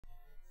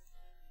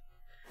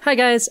Hi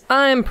guys,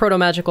 I'm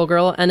Proto-Magical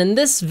Girl, and in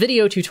this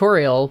video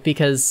tutorial,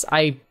 because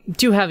I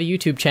do have a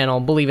YouTube channel,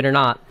 believe it or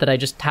not, that I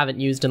just haven't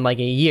used in like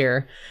a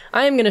year,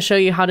 I am going to show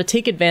you how to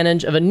take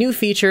advantage of a new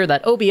feature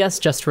that OBS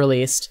just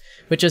released,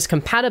 which is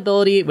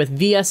compatibility with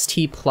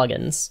VST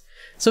Plugins.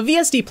 So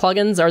VST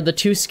Plugins are the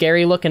two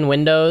scary looking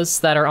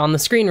windows that are on the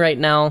screen right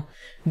now.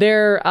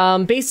 They're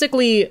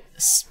basically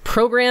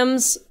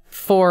programs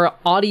for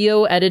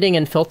audio editing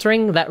and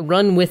filtering that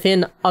run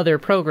within other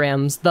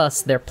programs,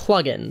 thus they're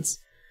plugins.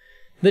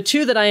 The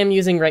two that I am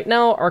using right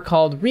now are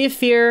called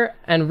reaFIR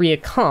and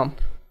reaCOMP,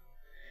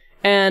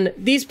 and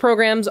these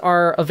programs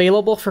are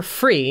available for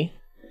free.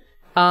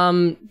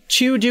 To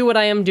do what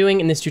I am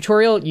doing in this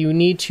tutorial, you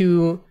need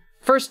to,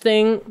 first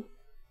thing,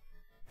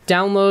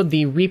 download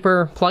the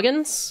reaFIR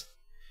plugins.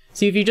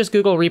 So if you just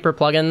Google reaFIR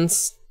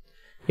plugins,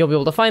 you'll be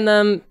able to find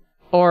them,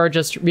 or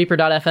just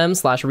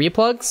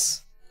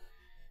reaFIR.fm/replugs.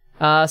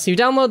 So you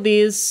download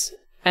these,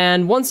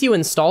 and once you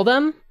install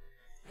them,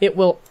 it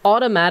will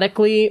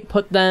automatically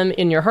put them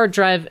in your hard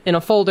drive in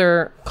a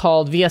folder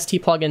called VST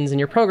Plugins in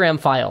your program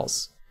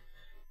files.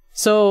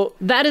 So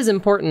that is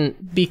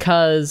important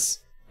because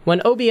when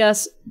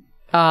OBS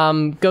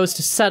goes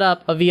to set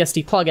up a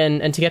VST plugin,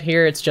 and to get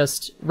here, it's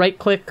just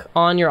right-click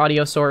on your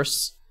audio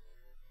source,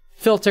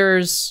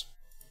 filters,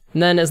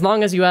 and then as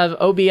long as you have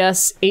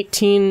OBS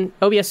Studio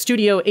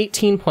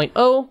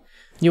 18.0,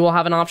 you will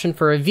have an option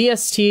for a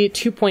VST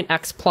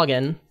 2.x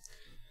plugin.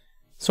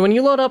 So when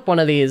you load up one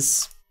of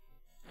these,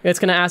 it's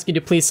going to ask you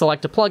to please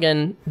select a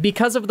plugin.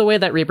 Because of the way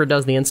that reaFIR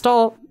does the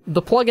install,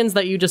 the plugins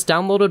that you just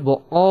downloaded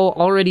will all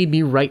already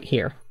be right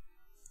here.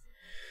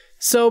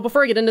 So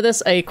before I get into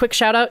this, a quick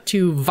shout out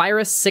to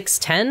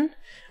Virus610,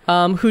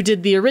 who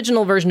did the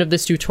original version of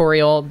this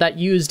tutorial that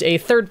used a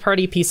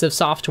third-party piece of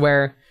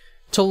software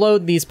to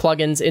load these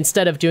plugins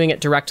instead of doing it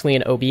directly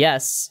in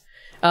OBS.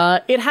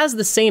 It has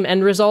the same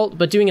end result,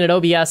 but doing it in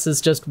OBS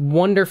is just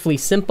wonderfully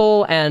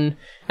simple, and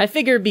I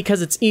figured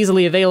because it's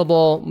easily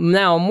available,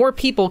 now more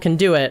people can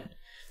do it,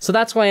 so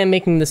that's why I'm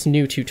making this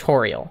new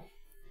tutorial.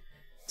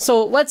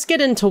 So let's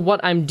get into what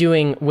I'm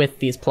doing with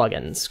these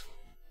plugins.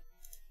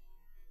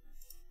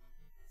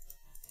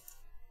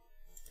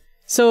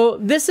 So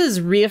this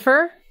is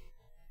reaFIR.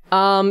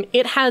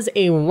 It has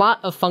a lot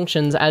of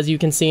functions, as you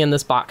can see in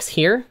this box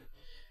here.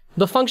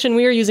 The function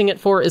we are using it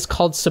for is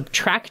called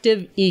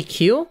subtractive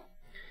EQ.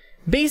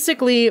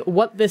 Basically,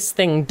 what this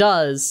thing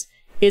does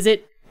is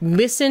it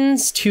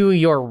listens to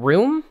your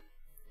room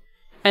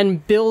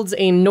and builds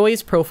a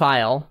noise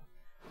profile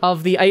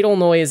of the idle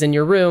noise in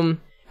your room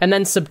and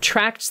then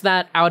subtracts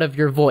that out of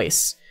your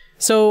voice.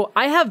 So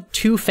I have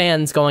two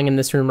fans going in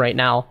this room right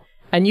now,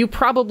 and you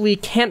probably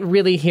can't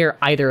really hear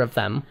either of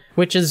them,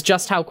 which is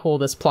just how cool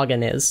this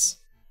plugin is.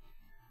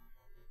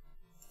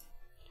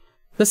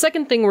 The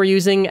second thing we're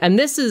using, and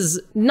this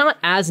is not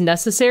as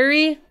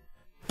necessary,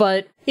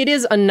 but it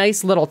is a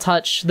nice little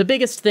touch. The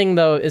biggest thing,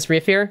 though, is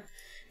reaFIR.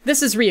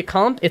 This is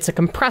reaCOMP. It's a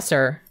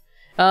compressor.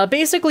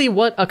 Basically,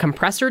 what a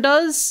compressor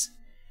does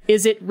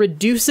is it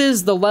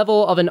reduces the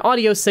level of an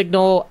audio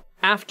signal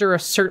after a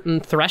certain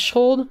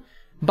threshold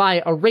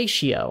by a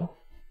ratio.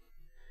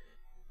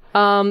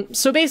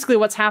 So basically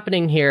what's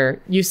happening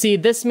here, you see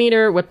this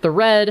meter with the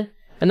red,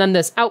 and then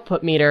this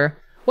output meter.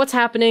 What's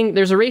happening,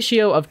 there's a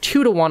ratio of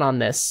 2:1 on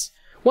this.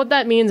 What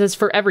that means is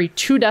for every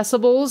 2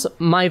 decibels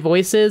my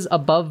voice is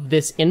above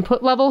this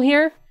input level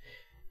here,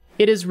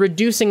 it is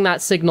reducing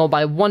that signal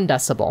by 1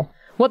 decibel.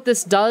 What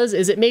this does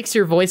is it makes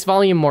your voice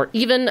volume more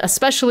even,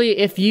 especially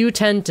if you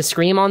tend to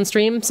scream on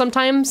stream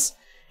sometimes.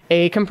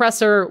 A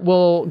compressor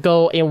will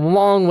go a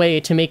long way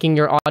to making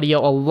your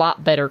audio a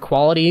lot better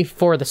quality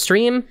for the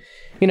stream.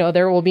 You know,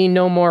 there will be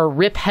no more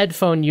RIP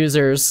headphone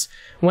users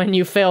when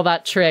you fail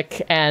that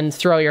trick and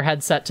throw your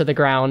headset to the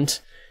ground.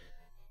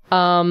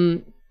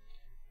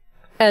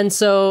 And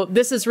so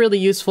this is really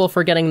useful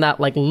for getting that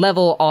like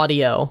level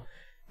audio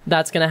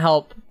that's going to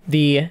help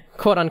the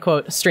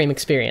quote-unquote stream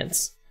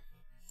experience.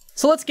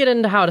 So let's get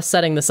into how to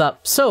setting this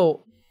up.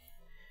 So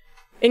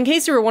in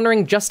case you were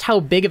wondering just how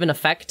big of an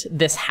effect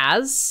this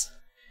has,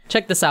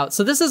 check this out.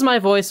 So this is my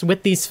voice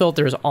with these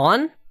filters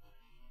on.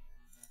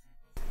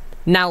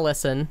 Now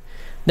listen,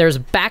 there's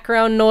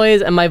background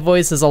noise and my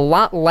voice is a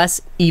lot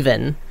less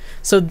even.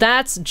 So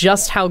that's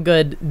just how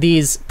good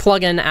these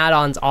plugin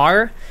add-ons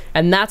are,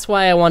 and that's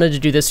why I wanted to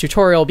do this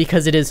tutorial,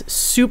 because it is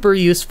super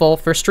useful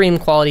for stream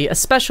quality,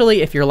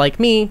 especially if you're like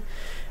me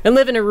and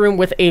live in a room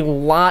with a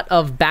lot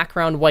of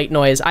background white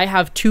noise. I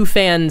have 2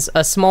 fans,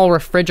 a small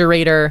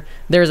refrigerator,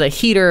 there's a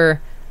heater.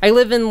 I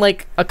live in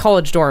like a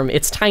college dorm.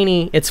 It's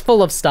tiny, it's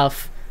full of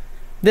stuff.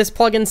 This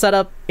plugin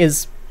setup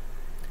is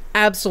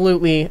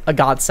absolutely a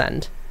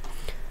godsend.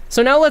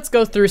 So now let's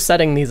go through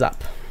setting these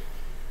up.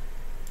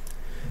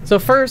 So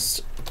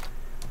first,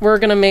 we're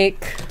gonna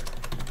make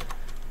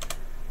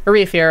a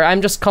reaFIR.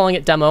 I'm just calling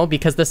it demo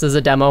because this is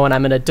a demo, and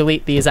I'm gonna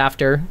delete these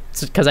after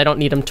because I don't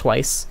need them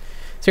twice.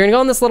 So you're gonna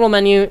go in this little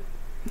menu,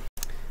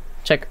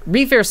 check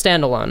reaFIR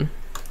standalone.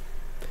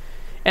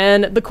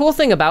 And the cool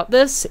thing about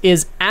this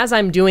is as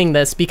I'm doing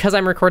this, because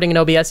I'm recording in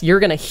OBS, you're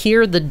gonna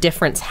hear the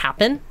difference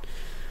happen.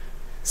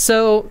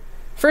 So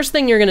first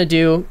thing you're going to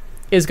do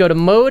is go to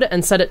Mode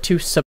and set it to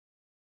Subtractive.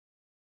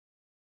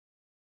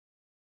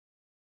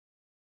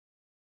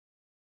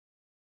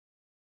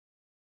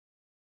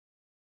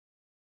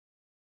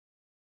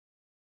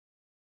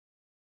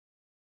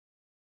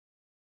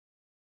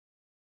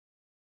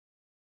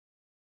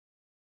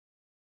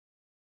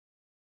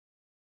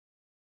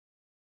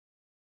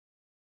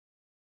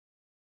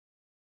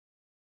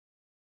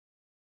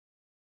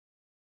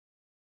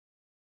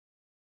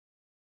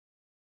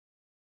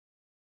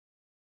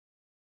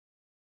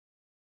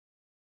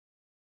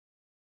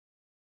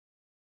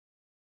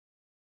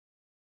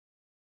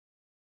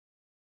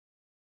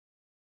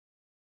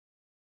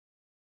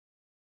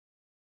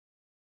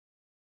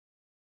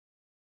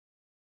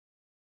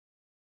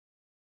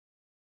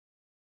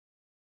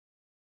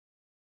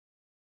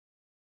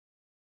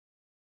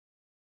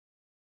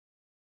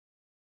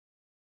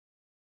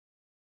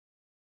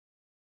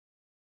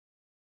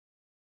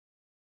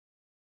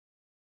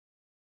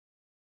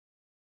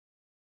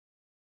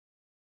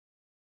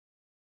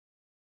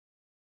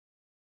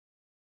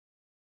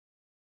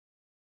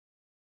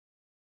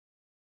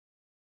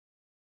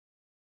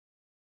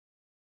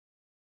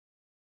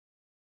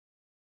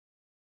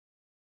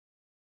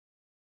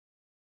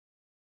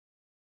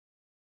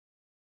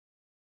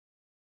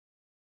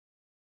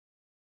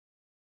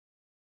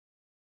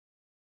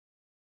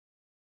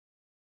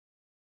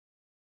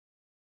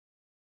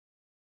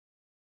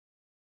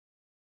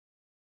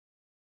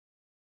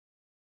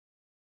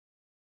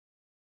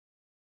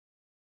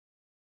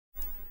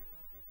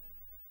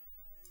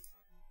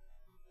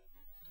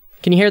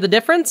 Can you hear the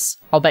difference?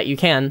 I'll bet you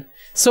can.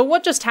 So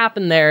what just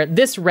happened there,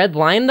 this red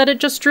line that it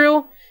just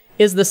drew,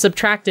 is the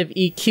subtractive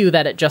EQ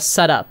that it just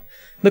set up.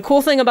 The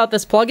cool thing about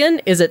this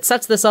plugin is it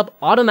sets this up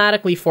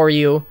automatically for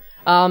you.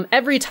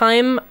 Every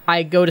time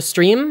I go to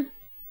stream,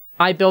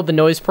 I build the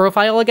noise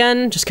profile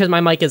again, just because my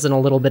mic is in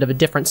a little bit of a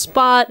different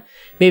spot.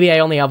 Maybe I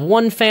only have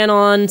one fan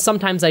on.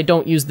 Sometimes I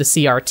don't use the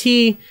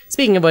CRT.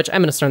 Speaking of which,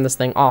 I'm going to turn this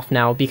thing off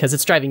now because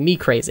it's driving me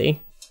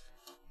crazy.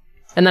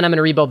 And then I'm going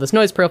to rebuild this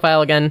noise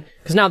profile again,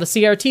 because now the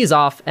CRT is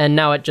off, and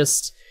now it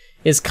just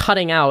is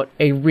cutting out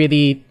a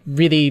really,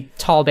 really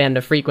tall band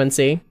of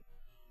frequency.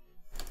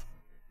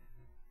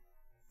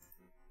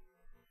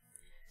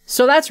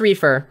 So that's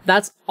reaFIR.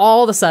 That's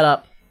all the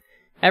setup.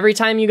 Every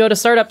time you go to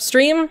start up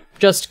stream,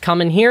 just come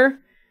in here,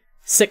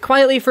 sit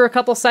quietly for a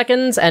couple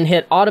seconds, and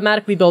hit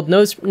automatically build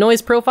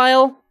noise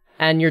profile,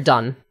 and you're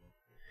done.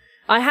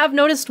 I have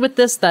noticed with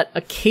this that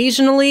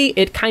occasionally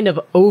it kind of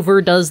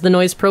overdoes the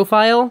noise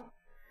profile,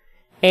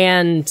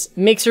 and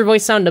makes your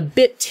voice sound a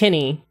bit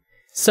tinny.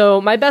 So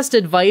my best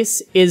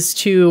advice is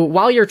to,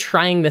 while you're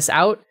trying this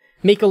out,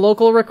 make a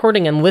local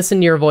recording and listen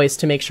to your voice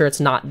to make sure it's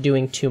not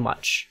doing too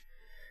much.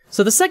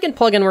 So the second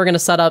plugin we're going to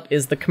set up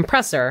is the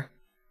compressor.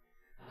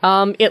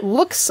 It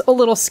looks a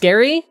little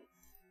scary,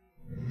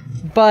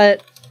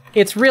 but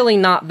it's really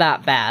not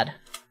that bad.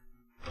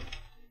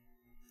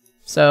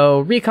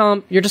 So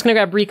reaCOMP, you're just going to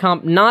grab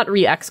reaCOMP, not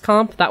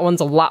reaCOMP. That one's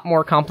a lot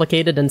more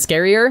complicated and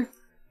scarier.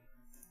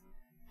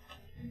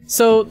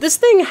 So this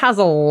thing has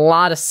a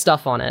lot of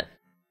stuff on it.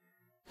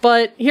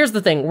 But here's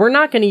the thing, we're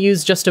not going to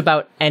use just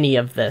about any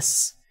of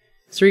this.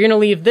 So you're going to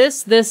leave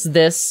this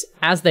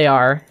as they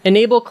are.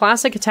 Enable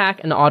classic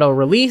attack and auto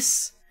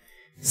release.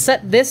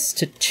 Set this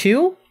to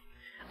 2.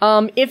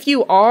 If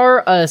you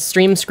are a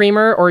stream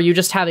screamer or you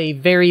just have a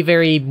very,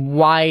 very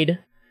wide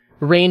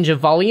range of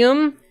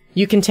volume,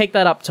 you can take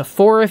that up to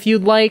 4 if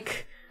you'd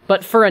like.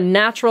 But for a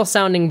natural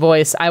sounding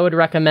voice, I would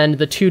recommend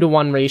the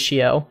 2-to-1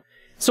 ratio.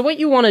 So what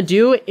you want to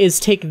do is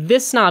take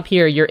this knob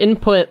here, your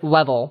input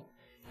level,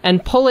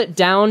 and pull it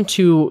down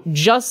to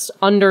just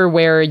under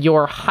where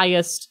your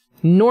highest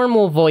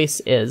normal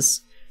voice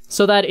is,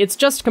 so that it's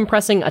just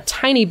compressing a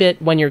tiny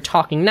bit when you're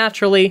talking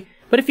naturally,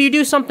 but if you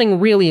do something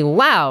really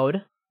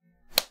loud,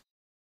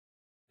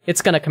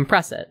 it's going to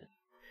compress it.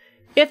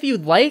 If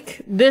you'd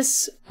like,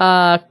 this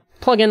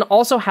plugin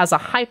also has a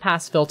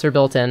high-pass filter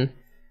built in.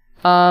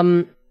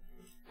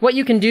 What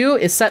you can do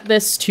is set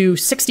this to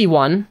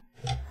 61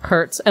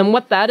 Hertz, and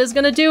what that is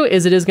going to do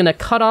is it is going to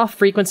cut off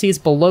frequencies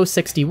below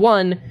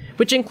 61,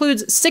 which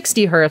includes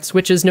 60 Hertz,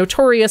 which is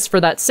notorious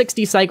for that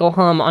 60 cycle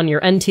hum on your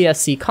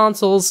NTSC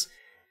consoles.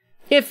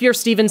 If you're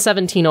Steven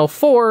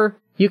 1704,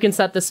 you can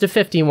set this to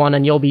 51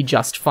 and you'll be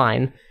just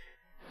fine.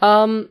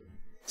 So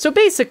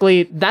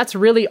basically, that's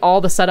really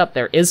all the setup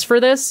there is for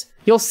this.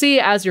 You'll see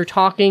as you're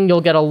talking,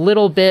 you'll get a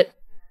little bit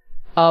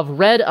of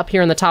red up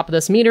here in the top of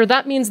this meter.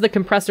 That means the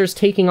compressor's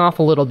taking off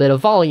a little bit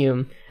of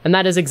volume, and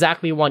that is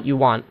exactly what you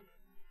want.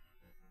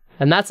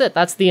 And that's it.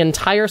 That's the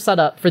entire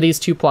setup for these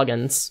 2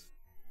 plugins.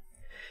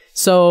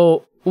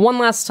 So, one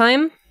last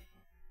time.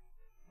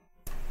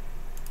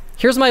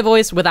 Here's my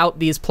voice without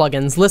these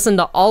plugins. Listen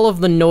to all of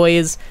the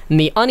noise and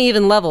the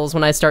uneven levels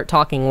when I start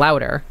talking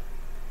louder.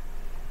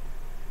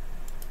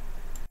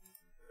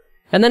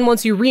 And then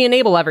once you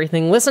re-enable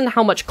everything, listen to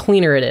how much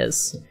cleaner it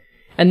is.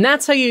 And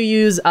that's how you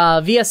use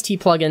VST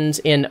plugins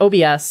in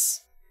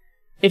OBS.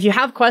 If you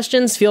have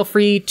questions, feel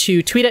free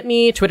to tweet at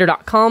me,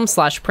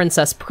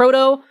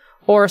 twitter.com/princessproto,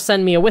 or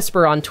send me a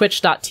whisper on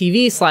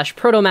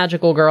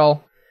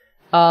twitch.tv/protomagicalgirl.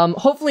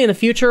 Hopefully in the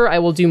future I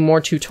will do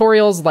more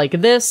tutorials like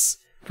this.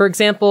 For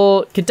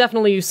example, could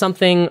definitely use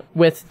something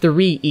with the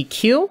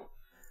reaEQ,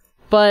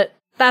 but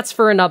that's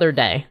for another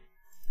day.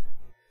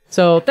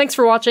 So thanks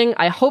for watching,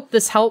 I hope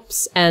this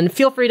helps, and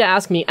feel free to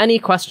ask me any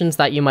questions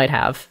that you might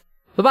have.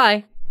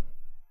 Bye-bye!